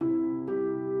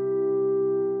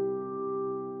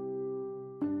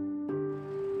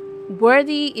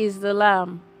Worthy is the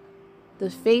Lamb,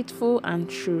 the faithful and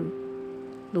true,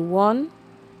 the one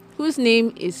whose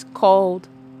name is called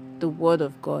the Word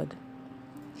of God.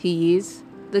 He is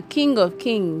the King of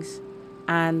Kings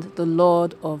and the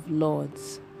Lord of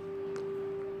Lords.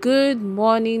 Good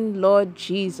morning, Lord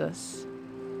Jesus.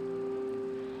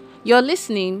 You're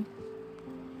listening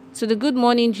to the Good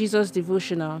Morning Jesus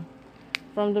devotional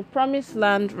from the Promised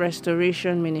Land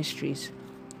Restoration Ministries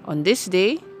on this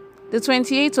day, the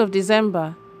 28th of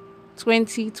December,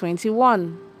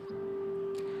 2021.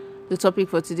 The topic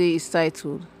for today is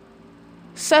titled,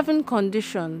 7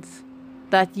 Conditions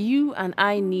That You and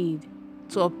I Need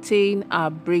to Obtain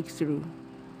Our Breakthrough,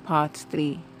 Part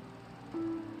 3.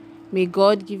 May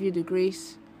God give you the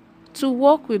grace to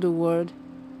walk with the Word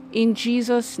in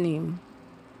Jesus' name.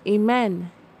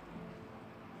 Amen.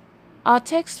 Our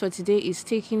text for today is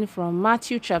taken from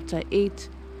Matthew chapter 8,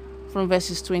 from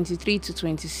verses 23 to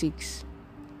 26.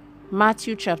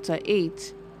 Matthew chapter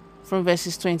 8, from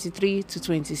verses 23 to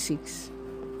 26.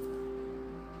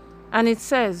 And it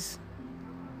says,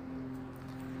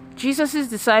 Jesus'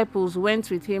 disciples went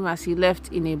with him as he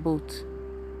left in a boat.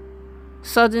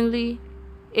 Suddenly,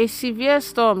 a severe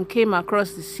storm came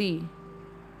across the sea.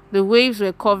 The waves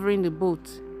were covering the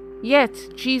boat, yet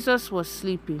Jesus was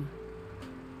sleeping.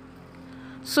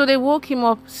 So they woke him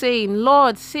up, saying,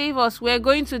 "Lord, save us, we're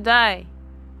going to die."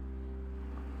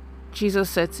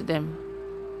 Jesus said to them,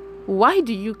 "Why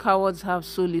do you cowards have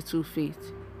so little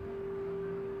faith?"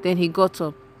 Then he got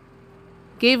up,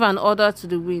 gave an order to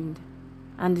the wind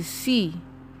and the sea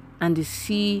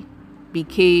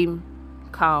became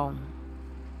calm.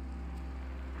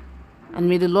 And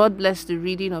may the Lord bless the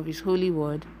reading of his holy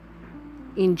word.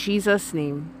 In Jesus'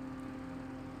 name,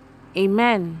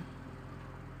 amen.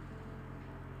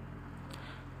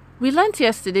 We learned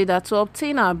yesterday that to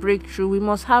obtain our breakthrough, we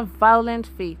must have violent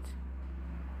faith.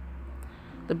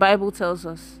 The Bible tells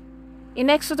us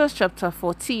in Exodus chapter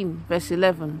 14, verse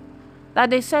 11, that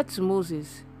they said to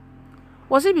Moses,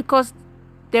 "Was it because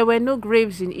there were no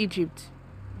graves in Egypt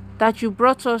that you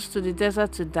brought us to the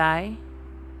desert to die?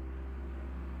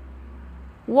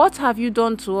 What have you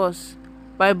done to us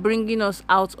by bringing us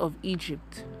out of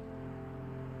Egypt?"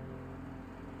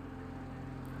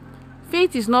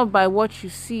 Faith is not by what you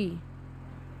see,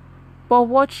 but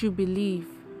what you believe.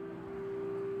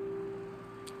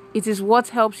 It is what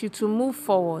helps you to move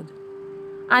forward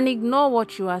and ignore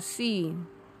what you are seeing.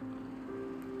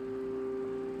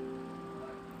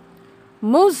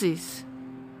 Moses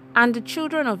and the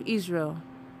children of Israel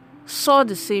saw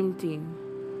the same thing,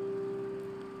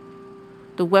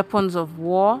 the weapons of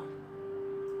war,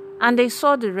 and they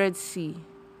saw the Red Sea.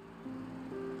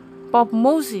 But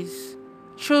Moses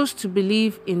chose to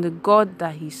believe in the God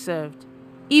that he served,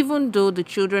 even though the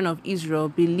children of Israel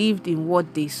believed in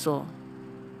what they saw.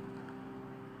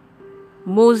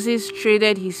 Moses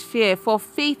traded his fear for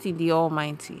faith in the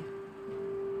Almighty.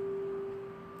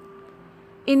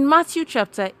 In Matthew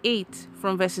chapter 8,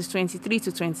 from verses 23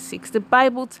 to 26, the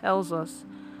Bible tells us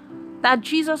that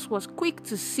Jesus was quick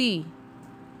to see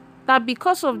that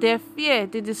because of their fear,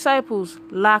 the disciples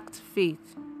lacked faith.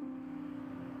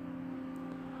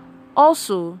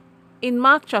 Also, in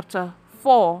Mark chapter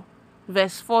 4,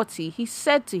 verse 40, he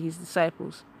said to his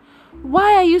disciples,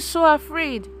 "Why are you so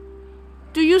afraid?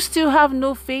 Do you still have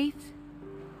no faith?"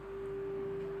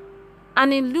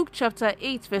 And in Luke chapter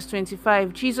 8, verse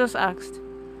 25, Jesus asked,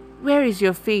 "Where is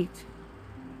your faith?"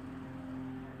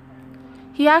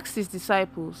 He asked his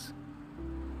disciples.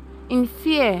 In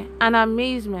fear and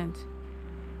amazement,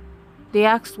 they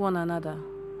asked one another,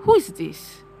 "Who is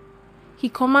this? He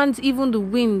commands even the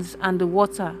winds and the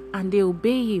water, and they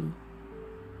obey him."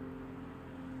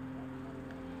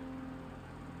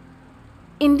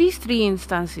 In these 3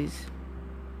 instances,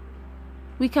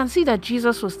 we can see that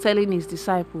Jesus was telling his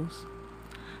disciples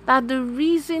that the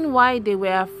reason why they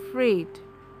were afraid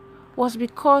was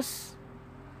because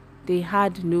they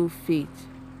had no faith.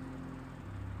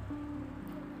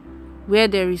 Where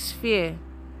there is fear,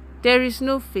 there is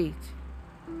no faith.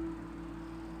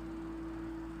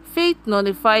 Faith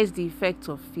nullifies the effect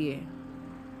of fear.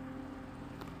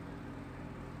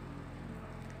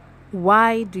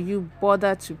 Why do you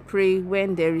bother to pray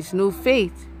when there is no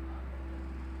faith?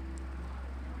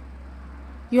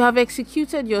 You have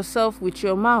executed yourself with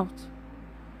your mouth.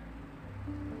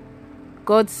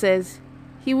 God says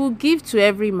he will give to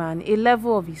every man a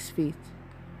level of his faith.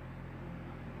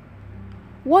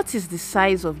 What is the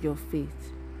size of your faith?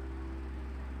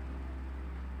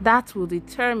 That will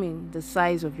determine the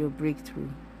size of your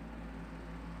breakthrough.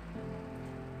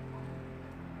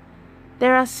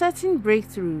 There are certain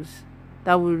breakthroughs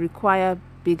that will require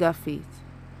bigger faith,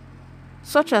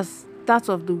 such as that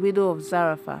of the widow of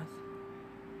Zarephath.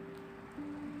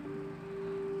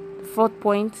 The fourth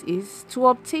point is to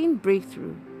obtain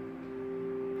breakthrough,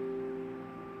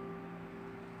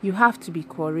 you have to be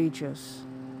courageous.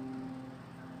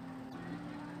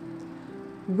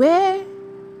 Where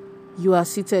you are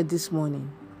seated this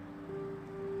morning,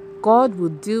 God will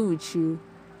deal with you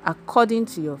according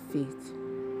to your faith.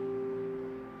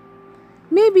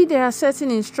 Maybe there are certain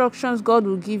instructions God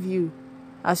will give you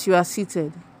as you are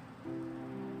seated.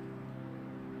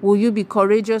 Will you be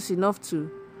courageous enough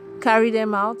to carry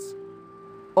them out,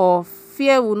 or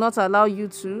fear will not allow you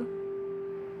to?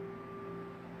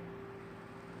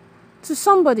 To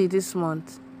somebody this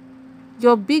month,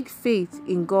 your big faith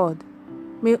in God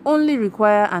may only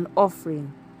require an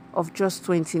offering of just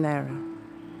 20 naira.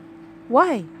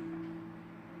 Why?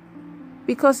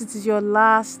 Because it is your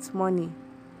last money.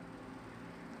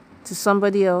 To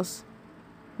somebody else,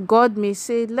 God may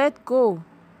say, let go.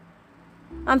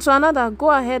 And to another,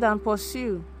 go ahead and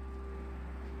pursue.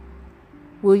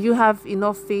 Will you have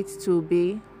enough faith to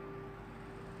obey?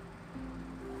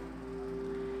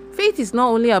 Faith is not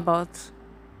only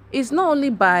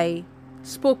by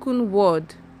spoken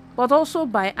word, but also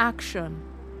by action,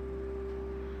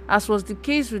 as was the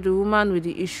case with the woman with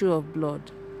the issue of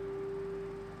blood.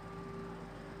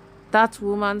 That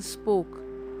woman spoke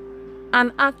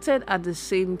and acted at the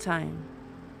same time.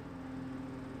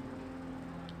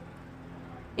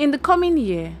 In the coming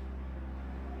year,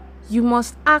 you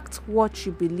must act what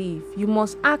you believe. You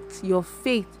must act your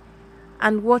faith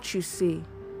and what you say.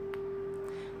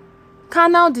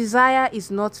 Carnal desire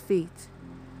is not faith.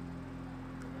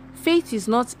 Faith is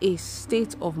not a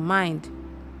state of mind.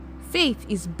 Faith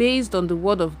is based on the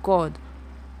word of God,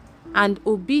 and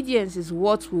obedience is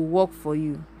what will work for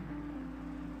you.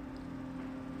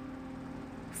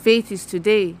 Faith is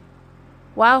today,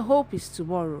 while hope is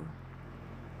tomorrow.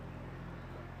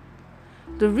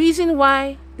 The reason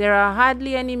why there are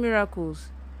hardly any miracles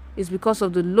is because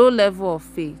of the low level of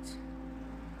faith.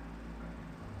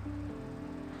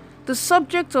 The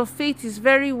subject of faith is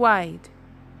very wide.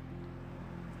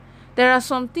 There are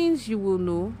some things you will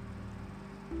know,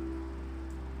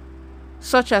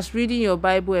 such as reading your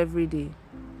Bible every day.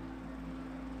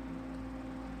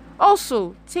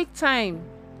 Also, take time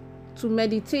to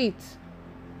meditate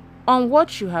on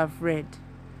what you have read.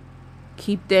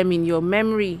 Keep them in your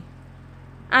memory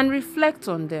and reflect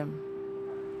on them.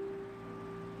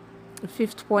 The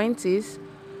fifth point is,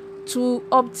 to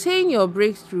obtain your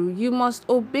breakthrough, you must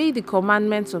obey the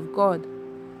commandments of God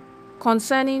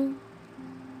concerning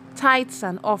tithes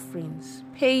and offerings,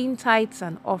 paying tithes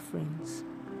and offerings.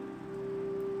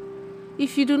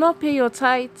 If you do not pay your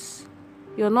tithes,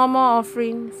 your normal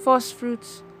offering, first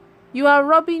fruits, you are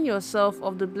robbing yourself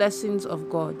of the blessings of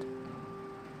God.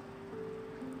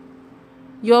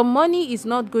 Your money is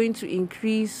not going to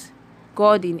increase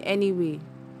God in any way.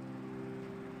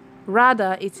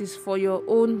 Rather, it is for your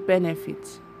own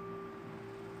benefit.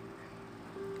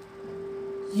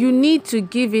 You need to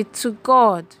give it to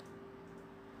God.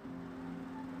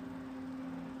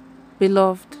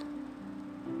 Beloved,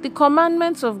 the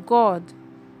commandments of God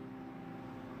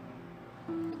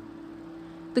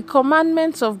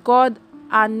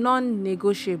are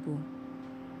non-negotiable.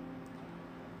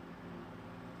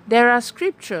 There are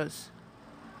scriptures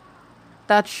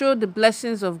that show the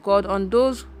blessings of God on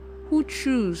those who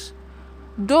chose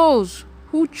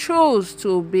to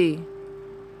obey.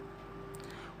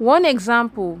 One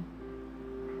example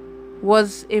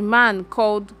was a man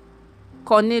called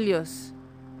Cornelius,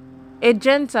 a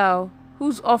Gentile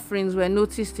whose offerings were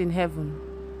noticed in heaven.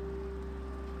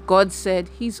 God said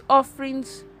his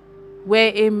offerings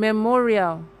were a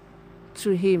memorial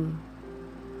to him.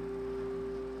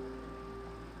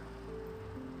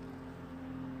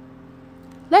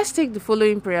 Let's take the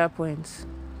following prayer points.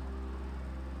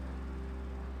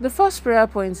 The first prayer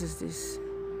point is this: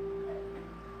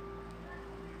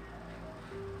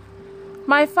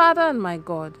 My Father and my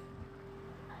God,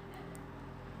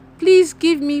 please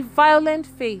give me violent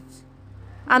faith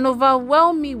and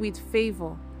overwhelm me with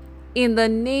favor in the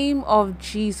name of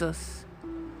Jesus.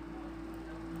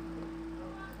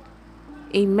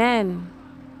 Amen.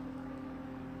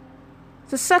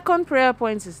 The second prayer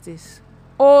point is this: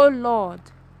 Oh Lord,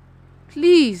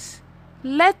 please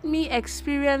let me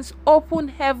experience open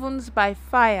heavens by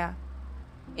fire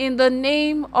in the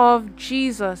name of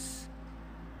Jesus.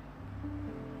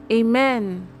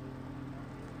 Amen.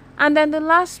 And then the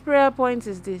last prayer point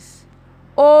is this: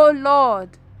 Oh Lord,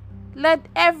 let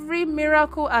every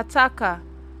miracle attacker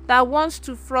that wants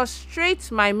to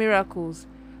frustrate my miracles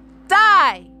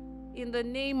die in the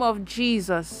name of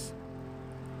Jesus.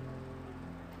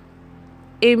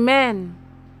 Amen.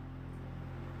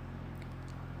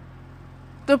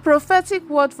 The prophetic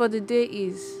word for the day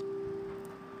is,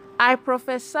 I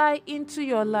prophesy into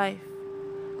your life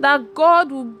that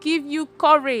God will give you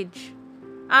courage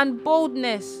and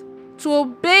boldness to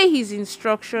obey His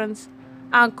instructions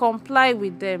and comply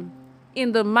with them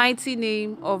in the mighty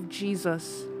name of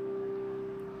Jesus.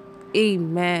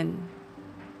 Amen.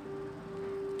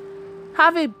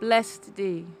 Have a blessed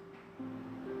day.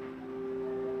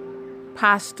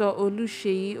 Pastor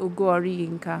Oluseyi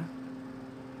Oguoriyinka.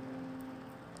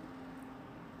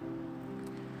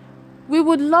 We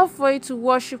would love for you to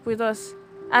worship with us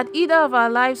at either of our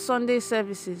live Sunday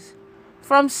services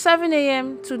from 7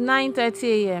 a.m. to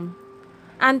 9:30 a.m.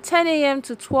 and 10 a.m.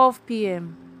 to 12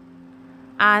 p.m.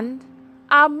 and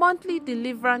our monthly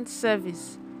deliverance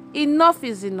service, Enough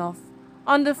is Enough,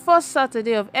 on the first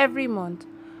Saturday of every month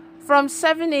from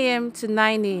 7 a.m. to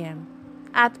 9 a.m.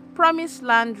 at Promised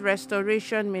Land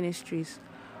Restoration Ministries,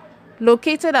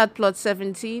 located at Plot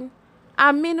 17,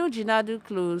 Aminu Jinadu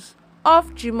Close,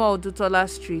 off Jimoh Odutola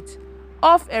Street,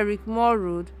 off Eric Moore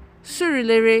Road,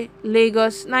 Surulere,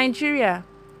 Lagos, Nigeria.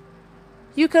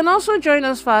 You can also join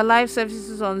us for our live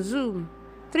services on Zoom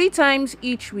 3 times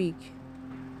each week.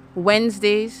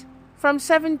 Wednesdays from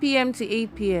 7 p.m. to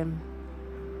 8 p.m.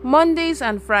 Mondays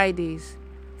and Fridays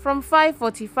from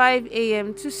 5:45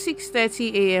 a.m. to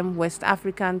 6:30 a.m. West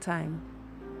African time.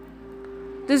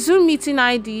 The Zoom meeting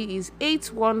ID is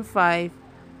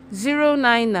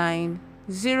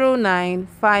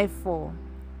 815-099-0954.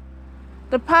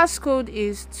 The passcode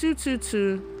is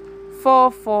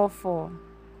 222444.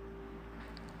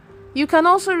 You can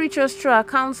also reach us through our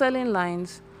counseling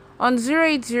lines on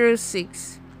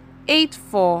 0806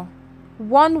 84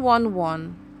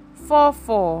 111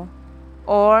 44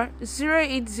 or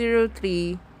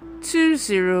 0803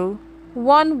 20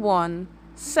 11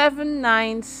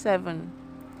 797,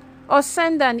 or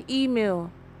send an email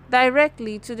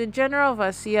directly to the General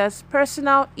Overseer's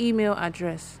personal email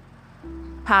address,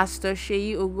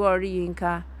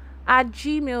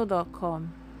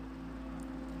 pastorseyioguoriyinka@gmail.com.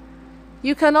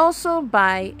 You can also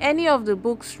buy any of the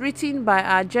books written by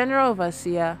our General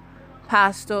Overseer,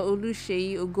 Pastor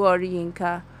Oluseyi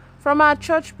Oguoriyinka, from our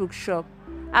church bookshop,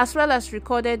 as well as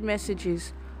recorded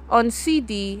messages on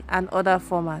CD and other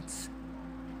formats.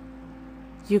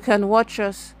 You can watch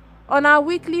us on our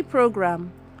weekly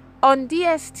program on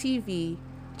DSTV,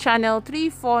 channel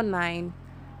 349,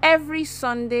 every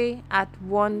Sunday at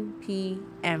 1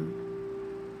 p.m.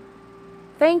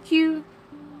 Thank you.